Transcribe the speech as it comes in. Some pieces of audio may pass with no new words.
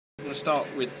going to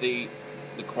start with the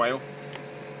quail.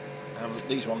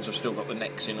 These ones have still got the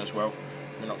necks in as well.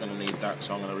 We're not going to need that,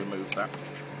 so I'm going to remove that.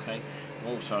 Okay. I'm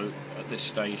also at this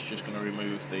stage just going to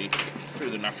remove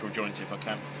through the natural joint if I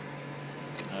can,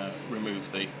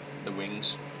 remove the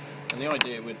wings. And the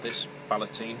idea with this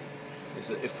Galantine is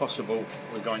that if possible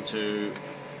we're going to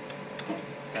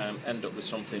end up with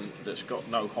something that's got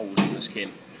no holes in the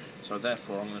skin. So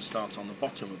therefore I'm going to start on the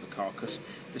bottom of the carcass.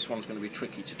 This one's going to be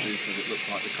tricky to do because it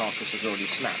looks like the carcass has already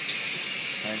snapped.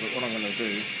 Okay, but what I'm going to do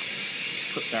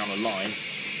is put down a line,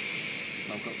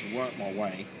 and I've got to work my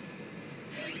way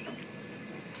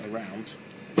around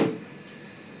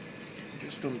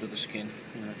just under the skin.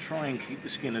 I'm going to try and keep the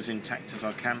skin as intact as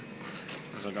I can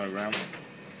as I go around,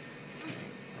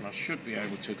 and I should be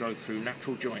able to go through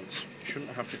natural joints.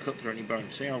 Shouldn't have to cut through any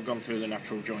bones. See how I've gone through the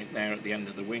natural joint there at the end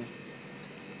of the wing?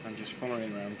 I'm just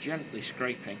following around, gently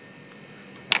scraping,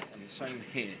 and the same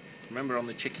here. Remember on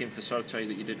the chicken for sauté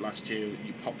that you did last year,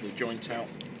 you pop the joint out,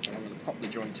 and I'm going to pop the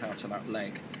joint out to that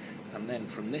leg, and then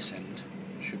from this end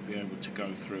I should be able to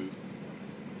go through.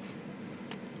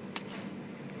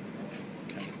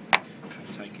 Okay,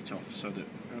 and take it off, so that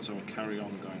as I will carry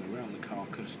on going around the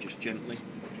carcass, just gently.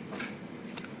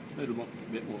 A little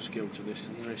bit more skill to this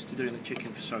than there is to doing the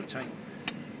chicken for sauté.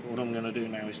 What I'm going to do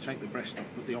now is take the breast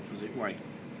off, but the opposite way.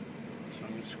 So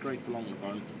I'm going to scrape along the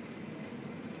bone.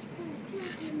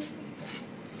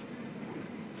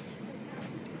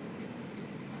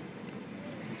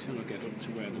 Until I get up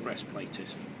to where the breastplate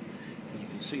is. And you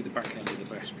can see the back end of the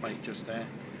breastplate just there.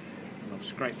 And I've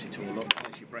scraped it all up.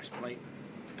 There's your breastplate.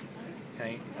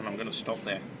 Okay, and I'm going to stop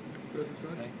there.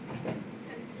 Okay.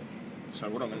 So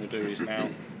what I'm going to do is now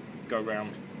go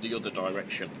round the other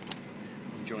direction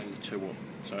and join the two up.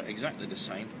 So exactly the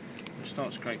same. We'll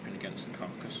start scraping against the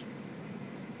carcass.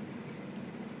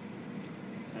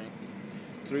 Okay.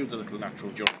 Through the little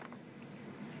natural joint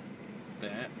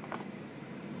there.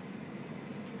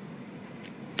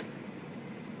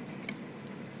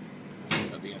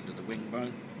 At the end of the wing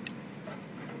bone.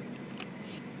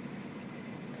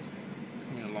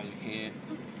 Coming along here.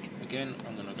 Again,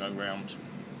 I'm going to go round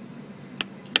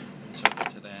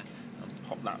to there and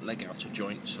pop that leg out of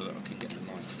joint so that I can get the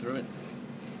knife through it.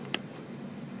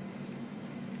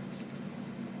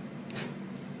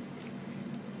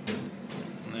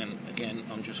 And then again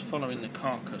I'm just following the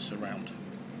carcass around.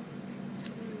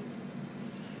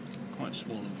 Quite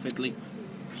small and fiddly,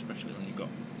 especially when you've got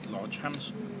large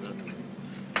hands, but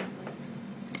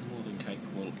more than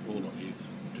capable, all of you,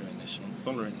 doing this. And I'm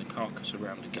following the carcass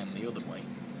around again the other way.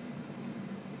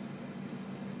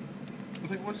 I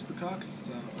think once the carcass is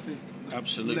out, I think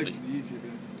absolutely. The legs are the easier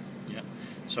bit. Yeah.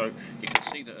 So you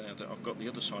can see that, that I've got the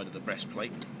other side of the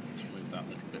breastplate. Let's move that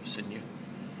little bit of sinew.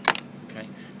 Okay.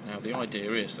 Now the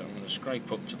idea is that I'm going to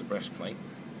scrape up to the breastplate.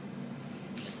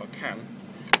 If I can,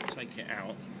 take it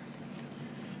out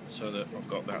so that I've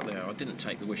got that there. I didn't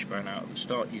take the wishbone out at the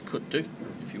start. You could do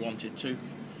if you wanted to,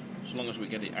 as long as we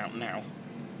get it out now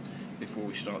before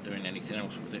we start doing anything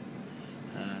else with it.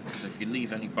 Because if you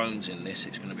leave any bones in this,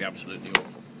 it's going to be absolutely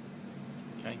awful.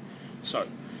 Okay, so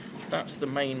that's the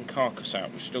main carcass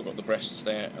out. We've still got the breasts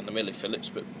there and the milli fillets,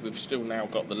 but we've still now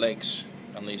got the legs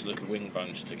and these little wing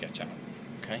bones to get out.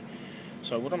 Okay,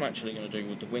 so what I'm actually going to do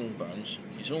with the wing bones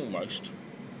is almost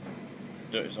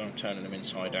do it as I'm turning them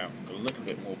inside out. Got a little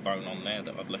bit more bone on there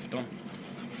that I've left on,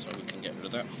 so we can get rid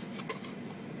of that.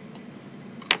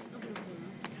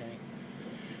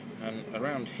 And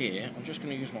around here, I'm just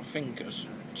going to use my fingers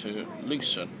to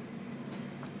loosen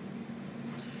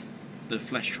the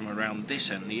flesh from around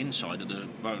this end, the inside of the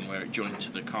bone where it joined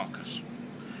to the carcass.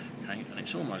 Okay, and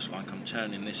it's almost like I'm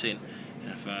turning this in.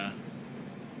 If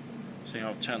see,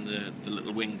 I've turned the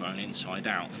little wing bone inside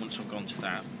out. Once I've gone to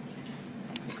that,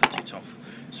 I'll cut it off.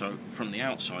 So from the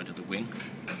outside of the wing,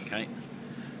 okay,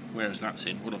 whereas that's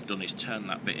in, what I've done is turn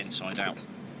that bit inside out.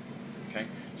 Okay,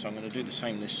 so I'm going to do the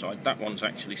same this side. That one's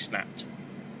actually snapped,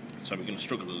 so we're going to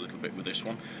struggle a little bit with this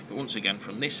one. But once again,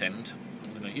 from this end,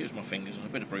 I'm going to use my fingers and a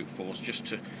bit of brute force just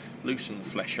to loosen the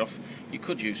flesh off. You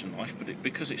could use a knife, but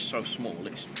because it's so small,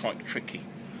 it's quite tricky.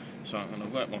 So I'm going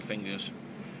to work my fingers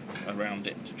around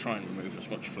it to try and remove as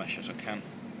much flesh as I can.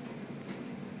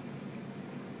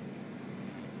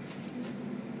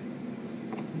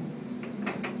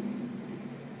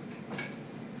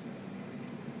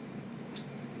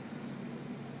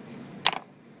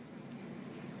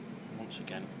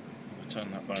 Again, I'll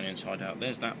turn that bone inside out.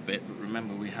 There's that bit, but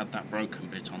remember we had that broken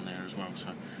bit on there as well, so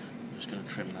I'm just going to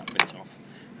trim that bit off,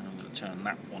 and I'm going to turn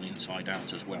that one inside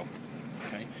out as well.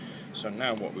 Okay, so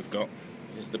now what we've got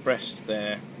is the breast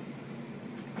there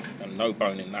and no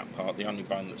bone in that part. The only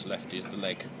bone that's left is the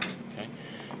leg. Okay,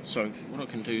 So what I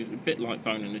can do, a bit like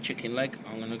boning a chicken leg,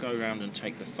 I'm going to go around and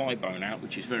take the thigh bone out,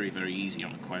 which is very, very easy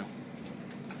on a quail.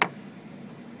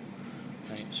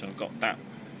 Okay, so I've got that.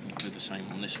 I'll do the same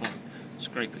on this one.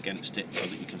 Scrape against it so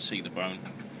that you can see the bone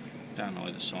down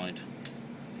either side,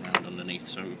 around underneath.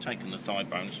 So we've taken the thigh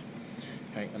bones.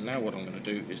 Okay, and now what I'm going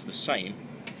to do is the same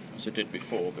as I did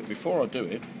before, but before I do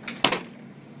it,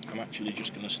 I'm actually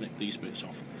just going to snip these bits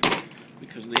off,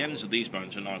 because the ends of these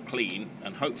bones are now clean,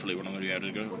 and hopefully what I'm going to be able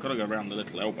to do, I've got to go around the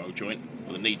little elbow joint,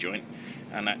 or the knee joint,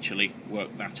 and actually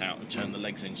work that out and turn the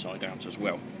legs inside out as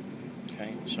well.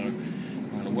 Okay, so I'm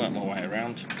going to work my way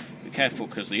around. Be careful,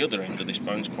 because the other end of this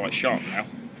bone's quite sharp now.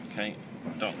 Okay,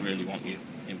 I don't really want you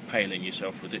impaling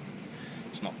yourself with it.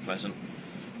 It's not pleasant.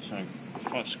 So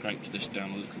if I've scraped this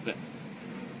down a little bit,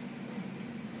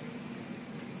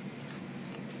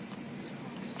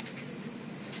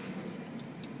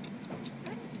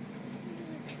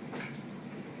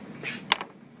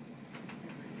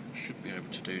 should be able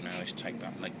to do now is take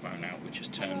that leg bone out, which has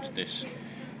turned this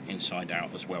inside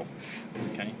out as well.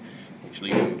 Okay, which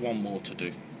leaves me one more to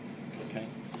do. Okay,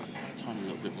 tiny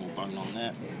little bit more bone on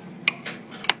there.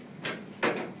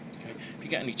 Okay, if you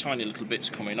get any tiny little bits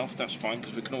coming off, that's fine,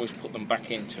 because we can always put them back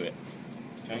into it.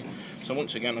 Okay, so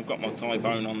once again, I've got my thigh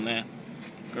bone on there.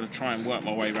 I've got to try and work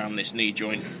my way around this knee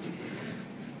joint,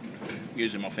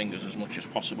 using my fingers as much as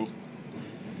possible,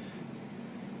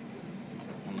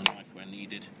 on the knife where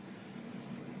needed.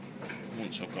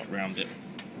 Once I've got round it,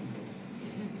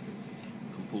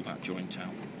 I can pull that joint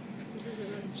out.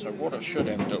 So what I should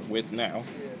end up with now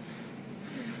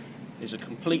is a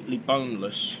completely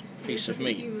boneless piece of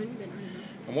meat.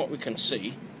 And what we can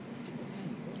see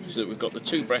is that we've got the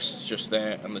two breasts just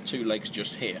there and the two legs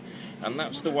just here. And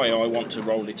that's the way I want to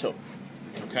roll it up.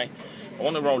 Okay? I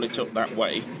want to roll it up that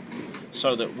way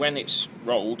so that when it's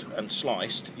rolled and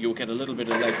sliced, you'll get a little bit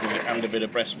of leg meat and a bit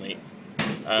of breast meat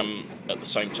at the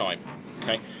same time.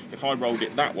 Okay? If I rolled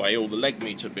it that way, all the leg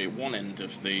meat would be at one end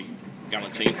of the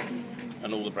galantine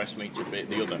and all the breast meat would be at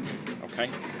the other. Okay?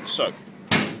 So,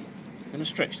 I'm going to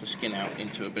stretch the skin out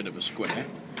into a bit of a square.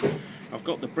 I've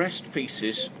got the breast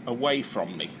pieces away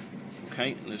from me.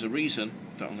 Okay? And there's a reason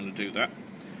that I'm going to do that.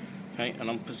 Okay? And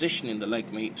I'm positioning the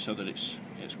leg meat so that it's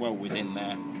well within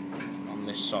there on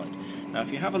this side. Now,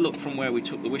 if you have a look from where we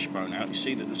took the wishbone out, you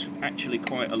see that there's actually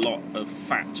quite a lot of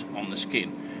fat on the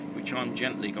skin, which I'm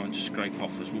gently going to scrape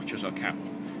off as much as I can.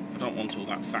 I don't want all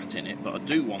that fat in it, but I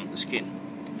do want the skin.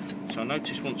 So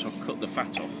notice once I've cut the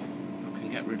fat off, I can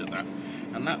get rid of that.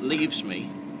 And that leaves me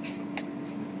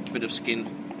a bit of skin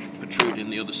protruding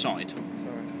the other side.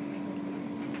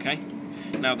 Okay?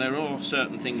 Now there are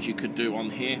certain things you could do on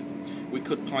here. We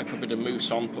could pipe a bit of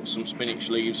mousse on, put some spinach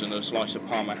leaves and a slice of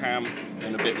Parma ham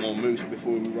and a bit more mousse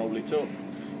before we roll it up.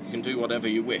 You can do whatever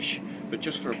you wish. But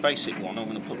just for a basic one, I'm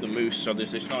going to put the mousse, so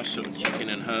there's this nice sort of chicken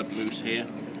and herb mousse here.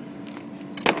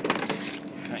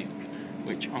 Okay,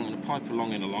 which I'm going to pipe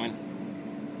along in a line.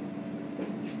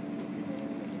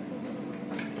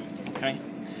 Okay,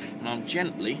 and I'm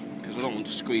gently, because I don't want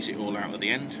to squeeze it all out at the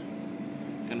end,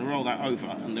 going to roll that over.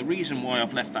 And the reason why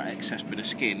I've left that excess bit of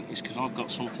skin is because I've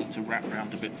got something to wrap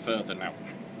around a bit further now.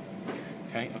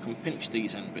 Okay, I can pinch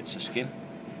these end bits of skin.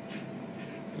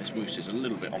 This mousse is a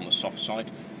little bit on the soft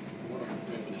side.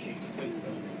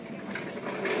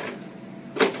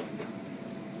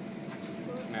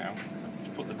 Now,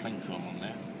 just put the cling film on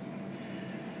there.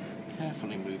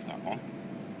 Carefully move that on.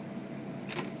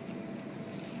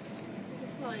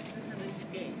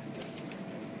 Okay.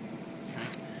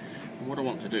 And what I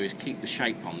want to do is keep the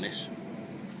shape on this.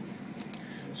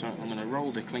 So I'm going to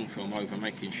roll the cling film over,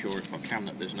 making sure if I can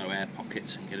that there's no air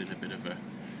pockets, and get it a bit of a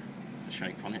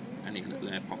shape on it. Any little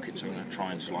air pockets I'm going to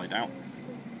try and slide out.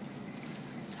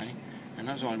 Okay. And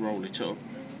as I roll it up,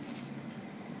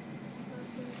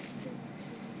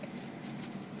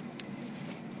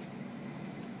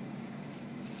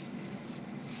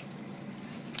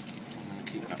 I'm going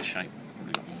to keep that shape.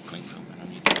 Probably got more cling film than I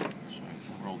need to, so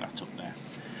I'll roll that up there.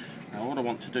 Now what I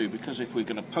want to do, because if we're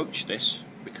going to poach this,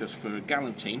 because for a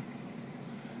galantine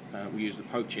we use the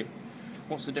poaching.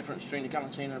 What's the difference between a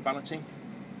galantine and a ballotine?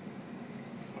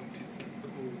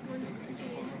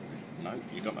 No,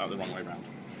 you got that the wrong way round.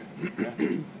 Yeah.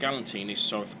 Galantine is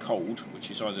served cold,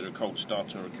 which is either a cold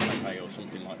starter or a canapé or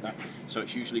something like that. So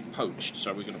it's usually poached,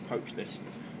 so we're going to poach this.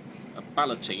 A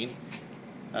ballotine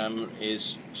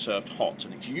is served hot,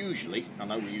 and it's usually, I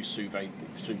know we use sous vide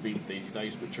these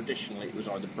days, but traditionally it was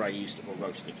either braised or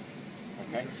roasted.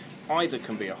 Okay, either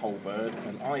can be a whole bird,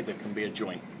 and either can be a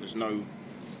joint. There's no,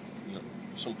 you know,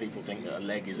 some people think that a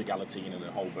leg is a galantine and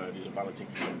a whole bird is a ballotine.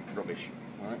 Rubbish.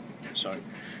 Alright, so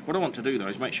what I want to do though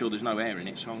is make sure there's no air in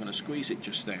it, so I'm going to squeeze it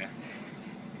just there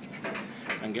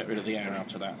and get rid of the air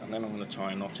out of that, and then I'm going to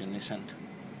tie a knot in this end.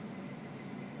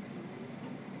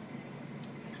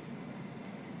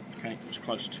 Okay, as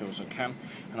close to as I can,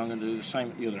 and I'm going to do the same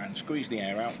at the other end, squeeze the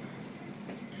air out.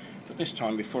 But this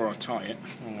time, before I tie it,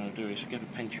 what I'm going to do is get a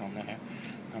pinch on there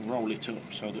and roll it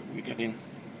up so that we get in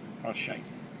our shape.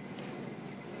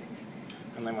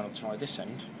 And then when I tie this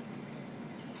end,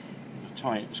 I'm going to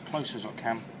tie it as close as I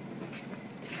can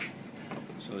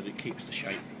so that it keeps the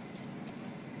shape.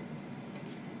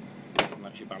 And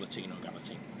that's your Galantine or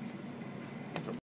Galantine.